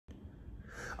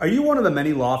Are you one of the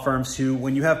many law firms who,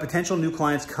 when you have potential new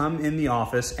clients come in the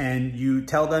office and you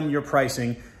tell them your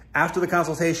pricing, after the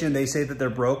consultation, they say that they're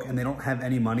broke and they don't have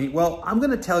any money? Well, I'm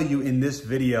gonna tell you in this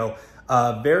video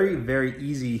a very, very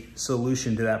easy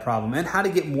solution to that problem and how to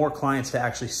get more clients to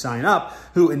actually sign up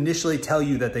who initially tell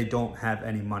you that they don't have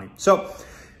any money. So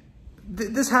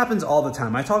this happens all the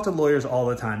time. I talk to lawyers all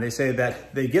the time. They say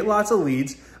that they get lots of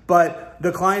leads, but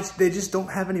the clients, they just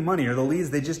don't have any money, or the leads,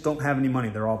 they just don't have any money.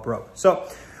 They're all broke. So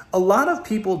a lot of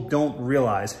people don't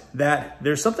realize that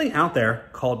there's something out there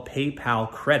called PayPal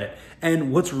Credit.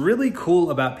 And what's really cool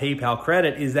about PayPal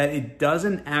Credit is that it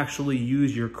doesn't actually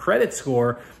use your credit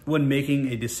score when making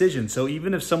a decision. So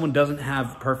even if someone doesn't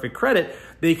have perfect credit,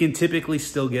 they can typically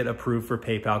still get approved for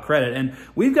PayPal Credit. And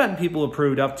we've gotten people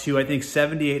approved up to, I think,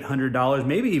 $7,800,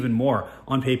 maybe even more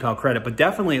on PayPal Credit, but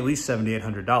definitely at least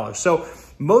 $7,800. So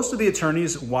most of the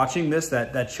attorneys watching this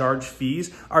that charge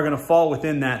fees are gonna fall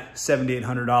within that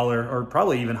 $7,800 or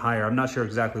probably even higher. I'm not sure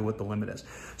exactly what the limit is.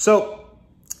 So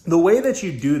the way that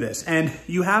you do this, and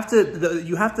you have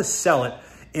to sell it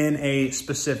in a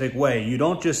specific way. You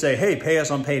don't just say, hey, pay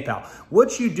us on PayPal.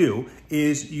 What you do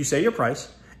is you say your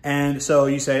price. And so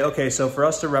you say, okay, so for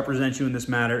us to represent you in this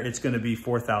matter, it's gonna be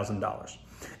 $4,000.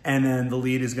 And then the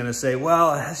lead is gonna say,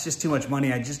 well, that's just too much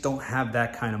money. I just don't have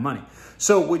that kind of money.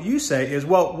 So what you say is,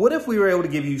 well, what if we were able to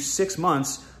give you 6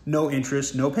 months, no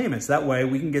interest, no payments? That way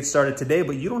we can get started today,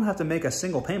 but you don't have to make a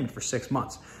single payment for 6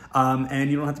 months.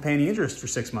 And you don't have to pay any interest for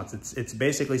 6 months. It's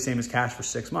basically same as cash for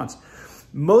 6 months.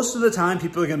 Most of the time,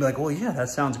 people are gonna be like, well, yeah, that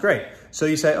sounds great. So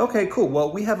you say, okay, cool.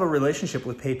 Well, we have a relationship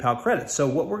with PayPal Credit. So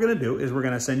what we're gonna do is we're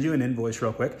gonna send you an invoice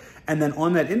real quick. And then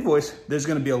on that invoice, there's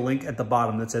gonna be a link at the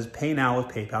bottom that says pay now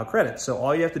with PayPal Credit. So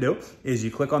all you have to do is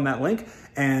you click on that link,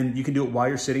 and you can do it while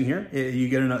you're sitting here. You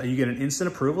get an instant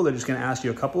approval. They're just gonna ask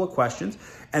you a couple of questions,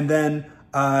 and then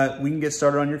we can get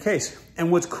started on your case.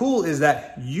 And what's cool is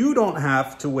that you don't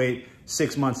have to wait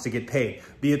 6 months to get paid.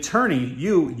 The attorney,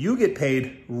 you get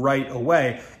paid right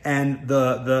away, and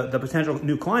the potential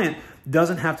new client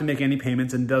doesn't have to make any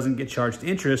payments and doesn't get charged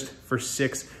interest for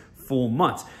 6 full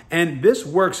months. And this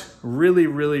works really,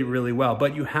 really, really well,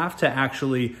 but you have to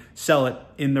actually sell it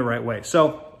in the right way.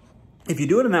 So if you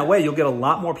do it in that way, you'll get a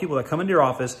lot more people that come into your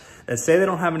office that say they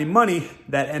don't have any money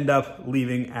that end up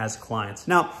leaving as clients.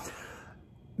 Now,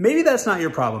 maybe that's not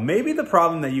your problem. Maybe the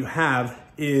problem that you have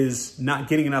is not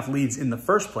getting enough leads in the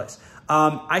first place.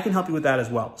 I can help you with that as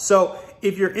well. So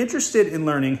if you're interested in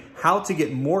learning how to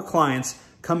get more clients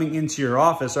coming into your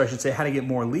office, or I should say how to get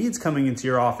more leads coming into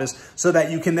your office so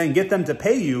that you can then get them to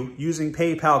pay you using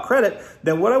PayPal Credit,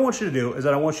 then what I want you to do is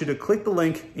that I want you to click the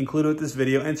link included with this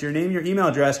video, enter your name, your email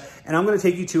address, and I'm gonna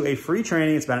take you to a free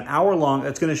training. It's about an hour long.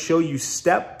 That's gonna show you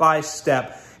step by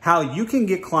step how you can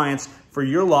get clients for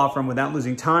your law firm without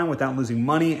losing time, without losing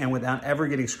money, and without ever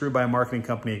getting screwed by a marketing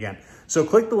company again. So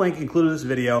click the link included in this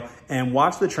video and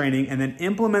watch the training, and then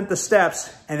implement the steps,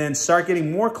 and then start getting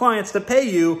more clients to pay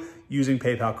you using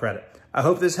PayPal Credit. I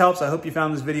hope this helps. I hope you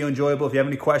found this video enjoyable. If you have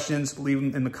any questions, leave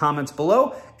them in the comments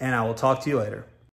below, and I will talk to you later.